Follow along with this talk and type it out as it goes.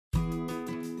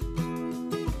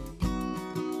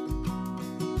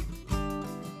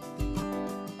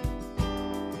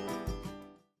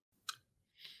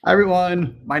Hi,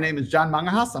 everyone. My name is John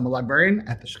Mangahas. I'm a librarian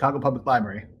at the Chicago Public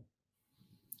Library.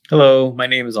 Hello, my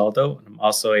name is Aldo, and I'm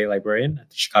also a librarian at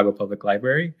the Chicago Public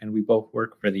Library, and we both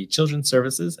work for the Children's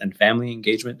Services and Family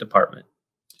Engagement Department.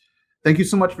 Thank you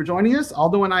so much for joining us.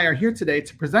 Aldo and I are here today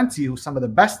to present to you some of the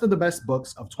best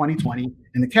books of 2020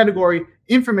 in the category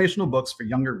Informational Books for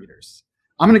Younger Readers.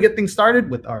 I'm going to get things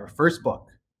started with our first book.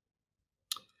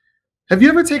 Have you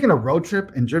ever taken a road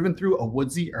trip and driven through a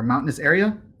woodsy or mountainous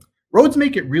area? Roads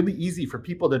make it really easy for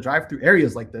people to drive through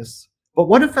areas like this, but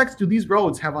what effects do these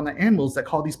roads have on the animals that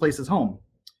call these places home?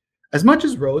 As much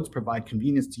as roads provide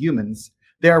convenience to humans,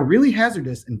 they are really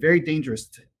hazardous and very dangerous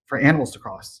for animals to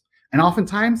cross. And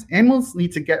oftentimes, animals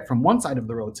need to get from one side of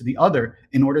the road to the other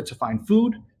in order to find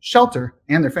food, shelter,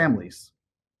 and their families.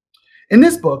 In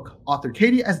this book, author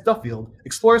Katie S. Duffield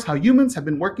explores how humans have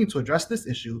been working to address this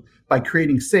issue by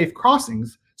creating safe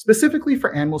crossings specifically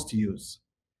for animals to use.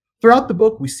 Throughout the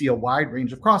book, we see a wide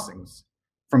range of crossings,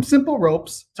 from simple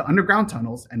ropes to underground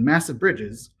tunnels and massive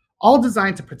bridges, all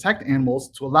designed to protect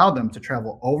animals to allow them to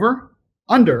travel over,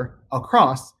 under,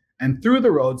 across, and through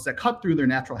the roads that cut through their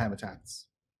natural habitats.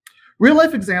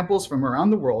 Real-life examples from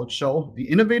around the world show the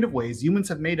innovative ways humans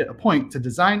have made it a point to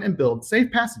design and build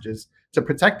safe passages to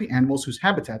protect the animals whose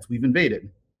habitats we've invaded.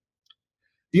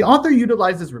 The author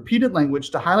utilizes repeated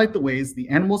language to highlight the ways the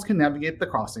animals can navigate the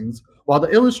crossings, while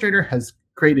the illustrator has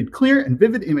created clear and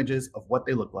vivid images of what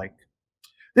they look like.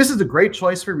 This is a great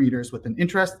choice for readers with an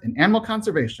interest in animal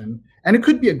conservation, and it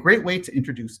could be a great way to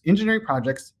introduce engineering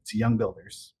projects to young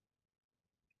builders.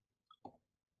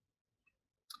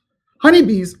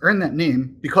 Honeybees earn that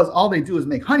name because all they do is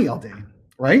make honey all day,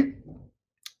 right?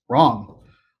 Wrong.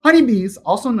 Honeybees,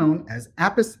 also known as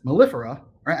Apis mellifera,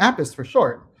 or Apis for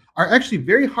short, are actually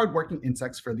very hardworking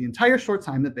insects for the entire short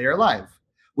time that they are alive,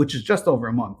 which is just over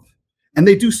a month. And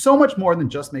they do so much more than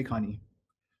just make honey.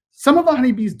 Some of a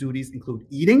honeybee's duties include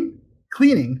eating,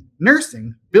 cleaning,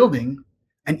 nursing, building,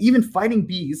 and even fighting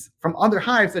bees from other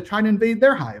hives that try to invade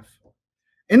their hive.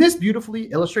 In this beautifully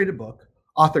illustrated book,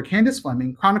 author Candace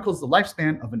Fleming chronicles the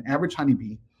lifespan of an average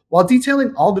honeybee while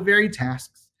detailing all the varied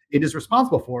tasks it is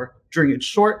responsible for during its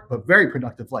short but very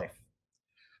productive life.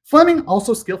 Fleming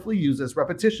also skillfully uses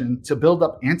repetition to build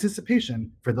up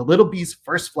anticipation for the little bee's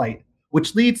first flight,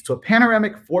 which leads to a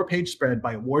panoramic 4-page spread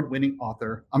by award-winning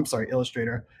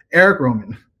illustrator Eric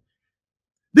Roman.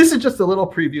 This is just a little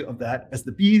preview of that as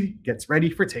the bee gets ready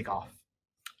for takeoff.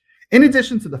 In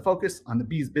addition to the focus on the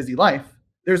bee's busy life,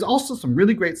 there's also some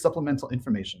really great supplemental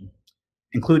information,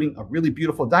 including a really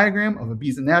beautiful diagram of a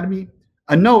bee's anatomy,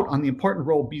 a note on the important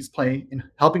role bees play in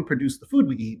helping produce the food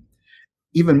we eat,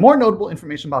 even more notable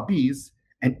information about bees,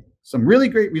 and some really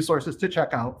great resources to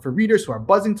check out for readers who are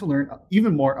buzzing to learn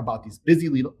even more about these busy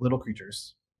little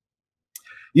creatures.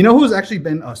 You know who's actually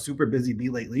been a super busy bee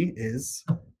lately is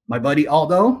my buddy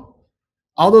Aldo.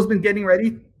 Aldo's been getting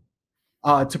ready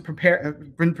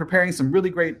been preparing some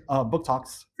really great book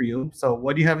talks for you. So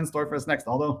what do you have in store for us next,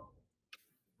 Aldo?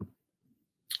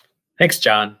 Thanks,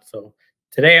 John. So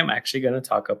today I'm actually going to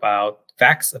talk about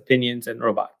facts, opinions, and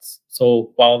robots.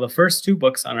 So while the first 2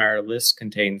 books on our list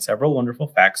contain several wonderful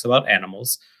facts about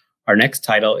animals, our next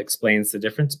title explains the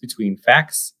difference between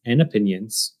facts and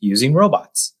opinions using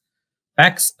robots.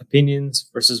 Facts,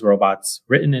 Opinions versus Robots,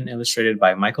 written and illustrated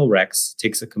by Michael Rex,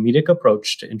 takes a comedic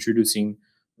approach to introducing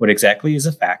what exactly is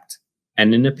a fact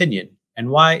and an opinion,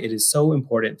 and why it is so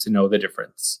important to know the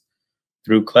difference.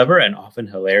 Through clever and often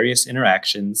hilarious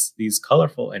interactions, these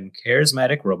colorful and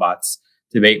charismatic robots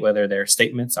debate whether their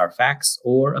statements are facts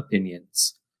or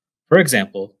opinions. For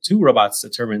example, 2 robots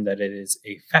determine that it is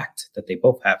a fact that they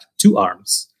both have 2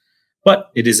 arms, but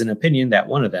it is an opinion that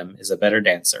one of them is a better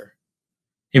dancer.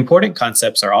 Important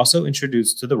concepts are also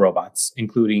introduced to the robots,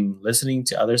 including listening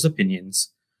to others'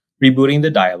 opinions, rebooting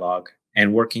the dialogue,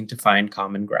 and working to find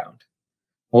common ground.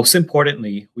 Most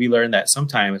importantly, we learn that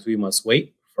sometimes we must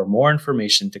wait for more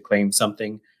information to claim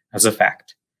something as a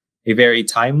fact, a very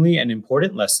timely and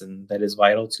important lesson that is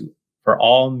vital for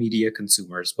all media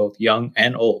consumers, both young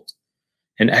and old.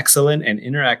 An excellent and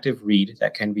interactive read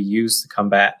that can be used to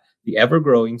combat the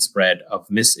ever-growing spread of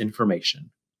misinformation.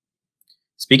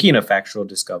 Speaking of factual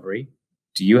discovery,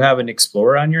 do you have an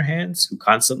explorer on your hands who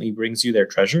constantly brings you their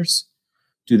treasures?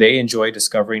 Do they enjoy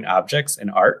discovering objects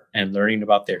and art and learning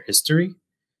about their history?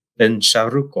 Then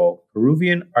Charuco,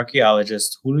 Peruvian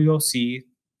archaeologist Julio C.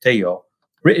 Tello,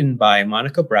 written by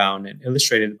Monica Brown and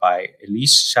illustrated by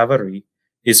Elise Chavarri,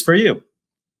 is for you.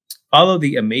 Follow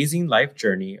the amazing life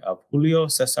journey of Julio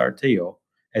Cesar Tello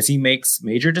as he makes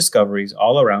major discoveries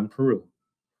all around Peru.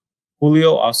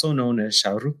 Julio, also known as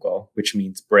Charuco, which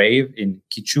means brave in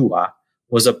Quechua,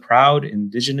 was a proud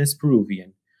indigenous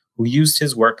Peruvian who used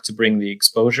his work to bring the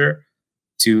exposure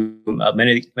to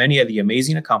many of the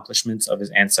amazing accomplishments of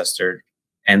his ancestors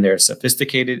and their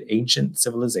sophisticated ancient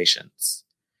civilizations.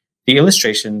 The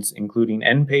illustrations, including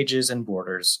end pages and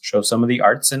borders, show some of the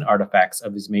arts and artifacts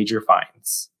of his major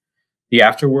finds. The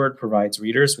afterword provides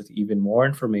readers with even more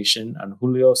information on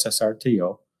Julio Cesar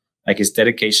Tello, like his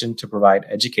dedication to provide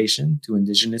education to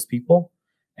indigenous people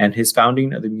and his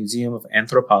founding of the Museum of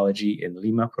Anthropology in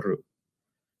Lima, Peru.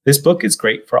 This book is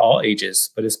great for all ages,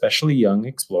 but especially young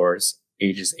explorers,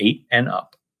 ages 8 and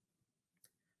up.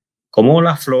 Como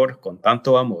la flor con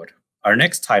tanto amor. Our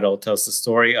next title tells the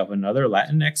story of another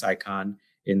Latinx icon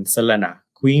in Selena,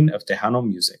 Queen of Tejano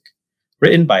Music,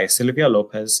 written by Silvia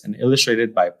Lopez and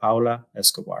illustrated by Paula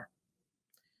Escobar.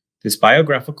 This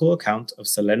biographical account of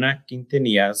Selena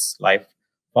Quintanilla's life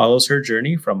follows her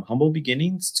journey from humble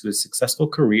beginnings to a successful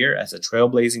career as a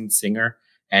trailblazing singer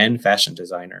and fashion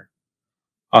designer.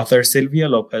 Author Silvia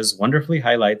Lopez wonderfully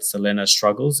highlights Selena's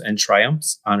struggles and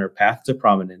triumphs on her path to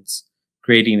prominence,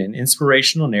 creating an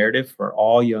inspirational narrative for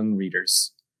all young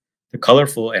readers. The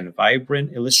colorful and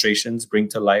vibrant illustrations bring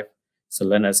to life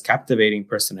Selena's captivating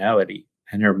personality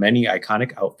and her many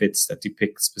iconic outfits that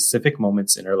depict specific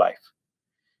moments in her life.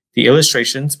 The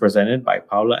illustrations presented by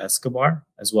Paula Escobar,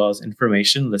 as well as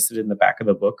information listed in the back of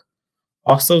the book,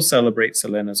 also celebrate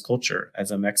Selena's culture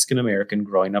as a Mexican-American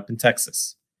growing up in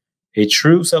Texas. A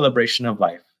true celebration of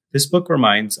life, this book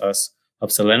reminds us of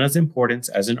Selena's importance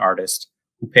as an artist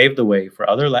who paved the way for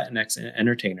other Latinx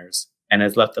entertainers and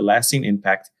has left a lasting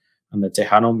impact on the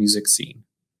Tejano music scene.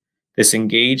 This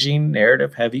engaging,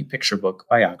 narrative-heavy picture book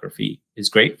biography is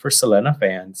great for Selena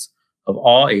fans of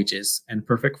all ages and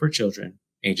perfect for children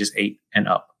ages 8 and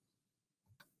up.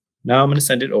 Now I'm going to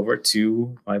send it over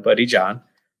to my buddy John.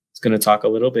 He's going to talk a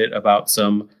little bit about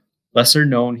some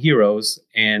lesser-known heroes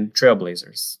and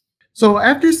trailblazers. So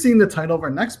after seeing the title of our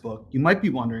next book, you might be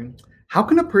wondering, how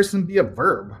can a person be a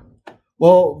verb?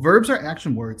 Well, verbs are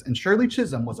action words, and Shirley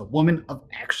Chisholm was a woman of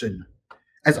action.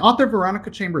 As author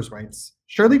Veronica Chambers writes,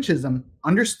 Shirley Chisholm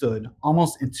understood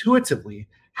almost intuitively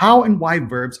how and why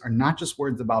verbs are not just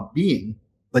words about being,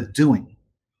 but doing.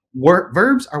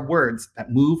 Verbs are words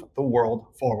that move the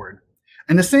world forward.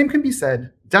 And the same can be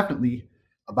said, definitely,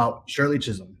 about Shirley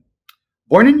Chisholm.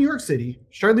 Born in New York City,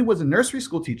 Shirley was a nursery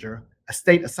school teacher, a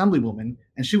state assemblywoman,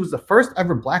 and she was the first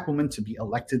ever Black woman to be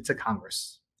elected to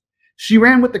Congress. She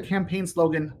ran with the campaign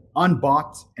slogan,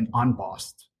 "Unbought and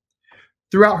Unbossed."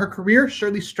 Throughout her career,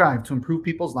 Shirley strived to improve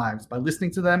people's lives by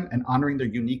listening to them and honoring their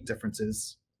unique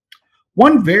differences.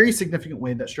 One very significant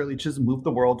way that Shirley Chisholm moved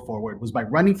the world forward was by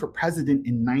running for president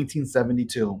in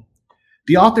 1972.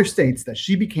 The author states that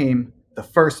she became the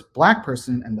first Black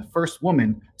person and the first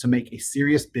woman to make a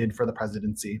serious bid for the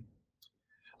presidency.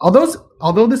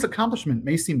 Although this accomplishment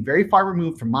may seem very far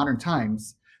removed from modern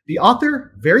times, the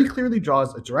author very clearly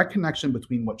draws a direct connection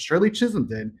between what Shirley Chisholm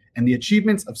did and the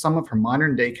achievements of some of her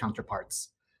modern-day counterparts,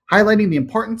 highlighting the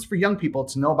importance for young people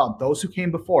to know about those who came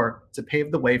before to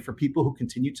pave the way for people who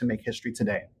continue to make history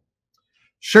today.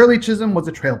 Shirley Chisholm was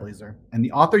a trailblazer, and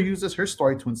the author uses her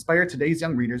story to inspire today's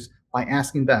young readers by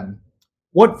asking them,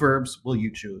 what verbs will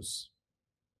you choose?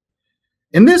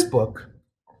 In this book,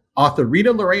 author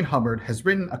Rita Lorraine Hubbard has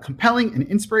written a compelling and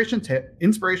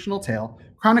inspirational tale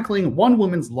chronicling one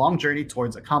woman's long journey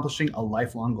towards accomplishing a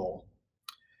lifelong goal.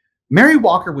 Mary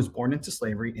Walker was born into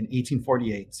slavery in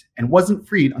 1848 and wasn't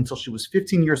freed until she was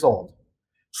 15 years old.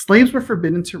 Slaves were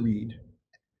forbidden to read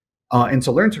and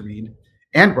to learn to read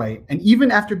and write, and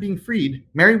even after being freed,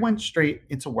 Mary went straight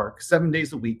into work 7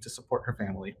 days a week to support her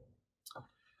family.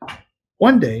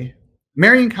 One day,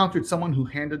 Mary encountered someone who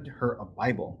handed her a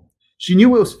Bible. She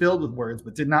knew it was filled with words,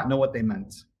 but did not know what they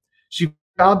meant. She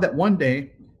vowed that one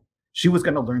day she was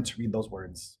going to learn to read those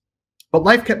words. But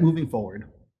life kept moving forward.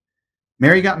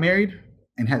 Mary got married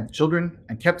and had children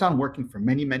and kept on working for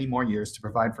many, many more years to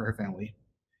provide for her family.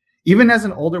 Even as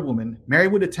an older woman, Mary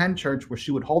would attend church where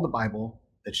she would hold a Bible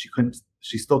that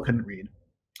she still couldn't read.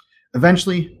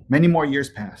 Eventually, many more years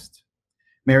passed.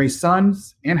 Mary's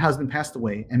sons and husband passed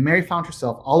away, and Mary found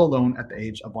herself all alone at the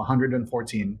age of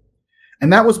 114.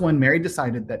 And that was when Mary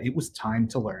decided that it was time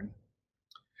to learn.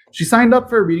 She signed up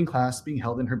for a reading class being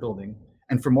held in her building,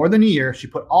 and for more than a year, she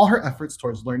put all her efforts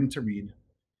towards learning to read.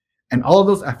 And all of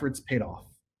those efforts paid off.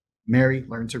 Mary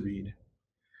learned to read.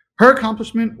 Her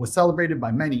accomplishment was celebrated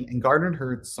by many and garnered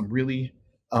her some really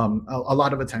a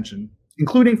lot of attention,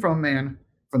 including from a man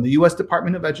from the U.S.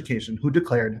 Department of Education who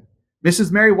declared,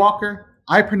 "Mrs. Mary Walker,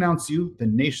 I pronounce you the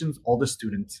nation's oldest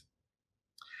student."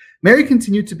 Mary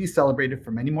continued to be celebrated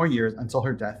for many more years until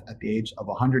her death at the age of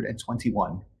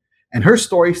 121. And her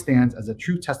story stands as a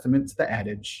true testament to the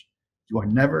adage, You are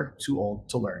never too old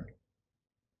to learn.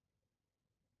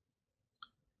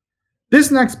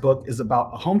 This next book is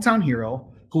about a hometown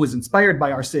hero who was inspired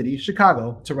by our city,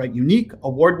 Chicago, to write unique,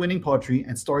 award-winning poetry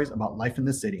and stories about life in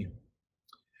the city.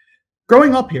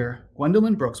 Growing up here,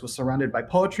 Gwendolyn Brooks was surrounded by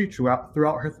poetry throughout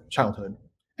her childhood,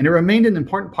 and it remained an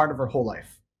important part of her whole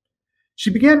life. She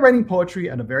began writing poetry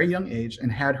at a very young age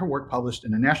and had her work published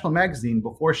in a national magazine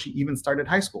before she even started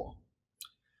high school.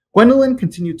 Gwendolyn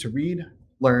continued to read,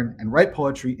 learn, and write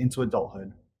poetry into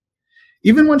adulthood.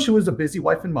 Even when she was a busy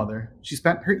wife and mother, she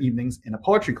spent her evenings in a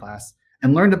poetry class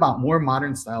and learned about more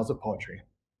modern styles of poetry.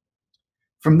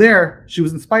 From there, she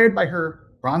was inspired by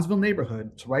her Bronzeville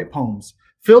neighborhood to write poems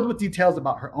filled with details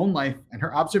about her own life and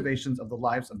her observations of the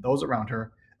lives of those around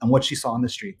her and what she saw in the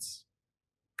streets.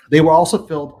 They were also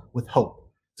filled with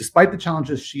hope, despite the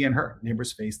challenges she and her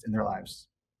neighbors faced in their lives.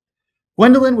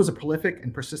 Gwendolyn was a prolific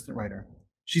and persistent writer.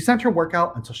 She sent her work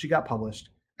out until she got published,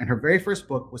 and her very first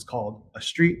book was called A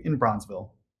Street in Bronzeville.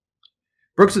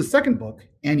 Brooks's second book,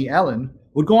 Annie Allen,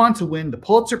 would go on to win the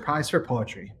Pulitzer Prize for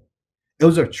Poetry. It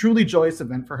was a truly joyous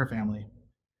event for her family.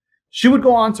 She would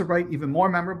go on to write even more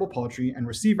memorable poetry and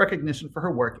receive recognition for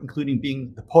her work, including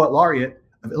being the Poet Laureate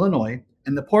of Illinois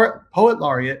and the Poet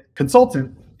Laureate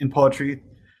Consultant in Poetry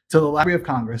to the Library of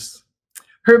Congress.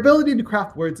 Her ability to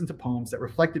craft words into poems that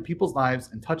reflected people's lives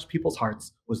and touched people's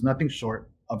hearts was nothing short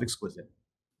of exquisite.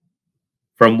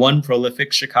 From one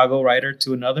prolific Chicago writer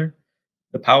to another,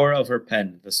 the power of her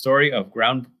pen, the story of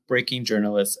groundbreaking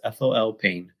journalist Ethel L.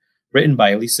 Payne, written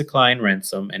by Lisa Klein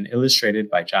Ransom and illustrated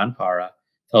by John Parra,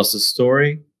 tells the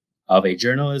story of a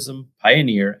journalism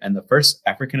pioneer and the first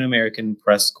African-American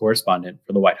press correspondent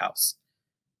for the White House.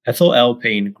 Ethel L.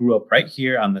 Payne grew up right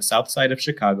here on the south side of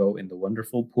Chicago in the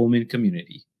wonderful Pullman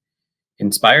community.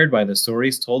 Inspired by the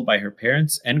stories told by her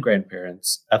parents and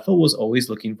grandparents, Ethel was always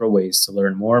looking for ways to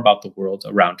learn more about the world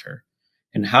around her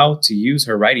and how to use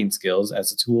her writing skills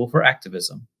as a tool for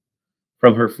activism.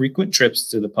 From her frequent trips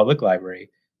to the public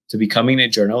library to becoming a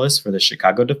journalist for the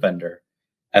Chicago Defender,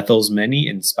 Ethel's many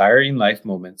inspiring life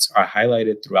moments are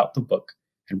highlighted throughout the book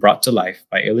and brought to life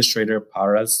by illustrator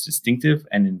Parra's distinctive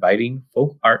and inviting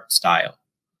folk art style.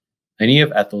 Many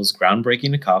of Ethel's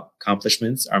groundbreaking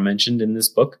accomplishments are mentioned in this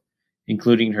book,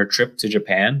 including her trip to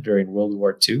Japan during World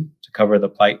War II to cover the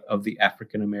plight of the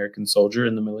African-American soldier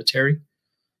in the military,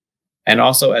 and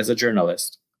also as a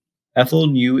journalist. Ethel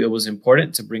knew it was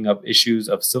important to bring up issues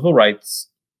of civil rights,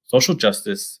 social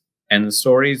justice, and the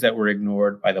stories that were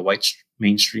ignored by the white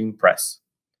mainstream press.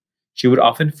 She would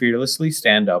often fearlessly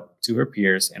stand up to her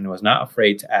peers and was not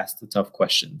afraid to ask the tough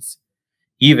questions,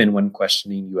 even when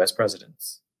questioning U.S.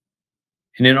 presidents.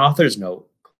 In an author's note,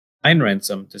 Klein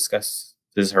Ransom discusses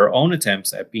her own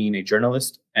attempts at being a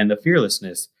journalist and the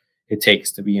fearlessness it takes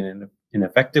to be an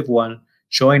effective one,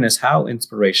 showing us how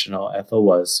inspirational Ethel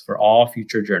was for all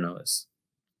future journalists.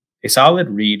 A solid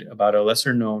read about a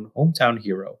lesser-known hometown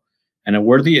hero and a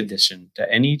worthy addition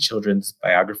to any children's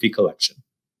biography collection.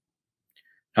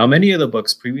 Now, many of the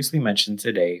books previously mentioned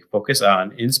today focus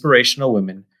on inspirational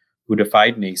women who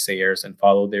defied naysayers and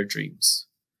followed their dreams.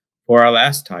 For our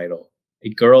last title, A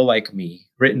Girl Like Me,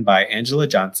 written by Angela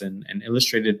Johnson and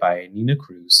illustrated by Nina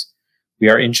Cruz, we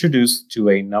are introduced to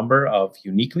a number of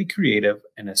uniquely creative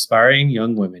and aspiring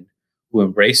young women who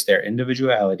embrace their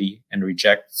individuality and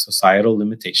reject societal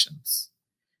limitations.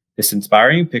 This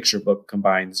inspiring picture book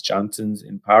combines Johnson's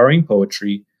empowering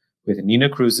poetry with Nina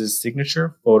Cruz's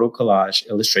signature photo collage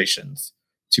illustrations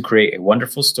to create a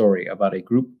wonderful story about a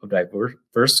group of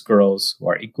diverse girls who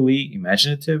are equally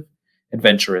imaginative,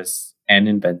 adventurous, and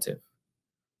inventive.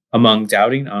 Among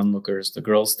doubting onlookers, the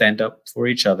girls stand up for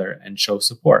each other and show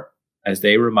support as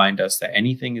they remind us that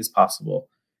anything is possible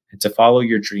and to follow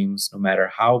your dreams no matter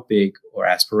how big or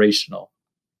aspirational.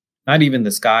 Not even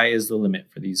the sky is the limit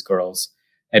for these girls,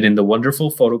 and in the wonderful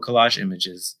photo collage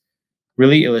images,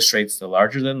 really illustrates the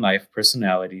larger-than-life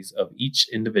personalities of each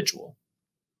individual.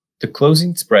 The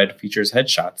closing spread features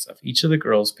headshots of each of the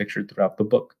girls pictured throughout the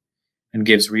book, and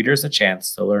gives readers a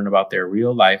chance to learn about their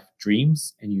real-life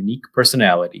dreams and unique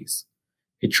personalities.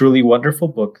 A truly wonderful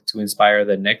book to inspire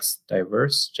the next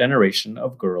diverse generation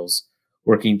of girls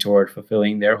working toward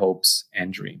fulfilling their hopes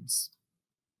and dreams.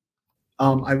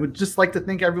 I would just like to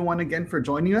thank everyone again for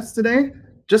joining us today.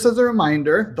 Just as a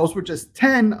reminder, those were just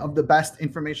 10 of the best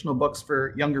informational books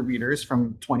for younger readers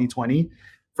from 2020.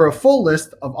 For a full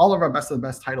list of all of our best of the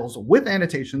best titles with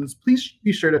annotations, please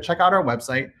be sure to check out our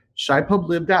website,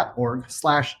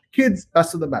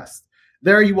 shipublib.org/kidsbestofthebest.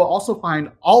 There you will also find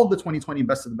all of the 2020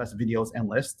 best of the best videos and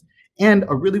lists, and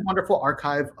a really wonderful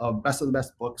archive of best of the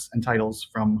best books and titles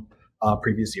from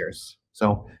previous years.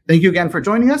 So thank you again for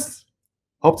joining us.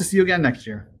 Hope to see you again next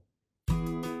year.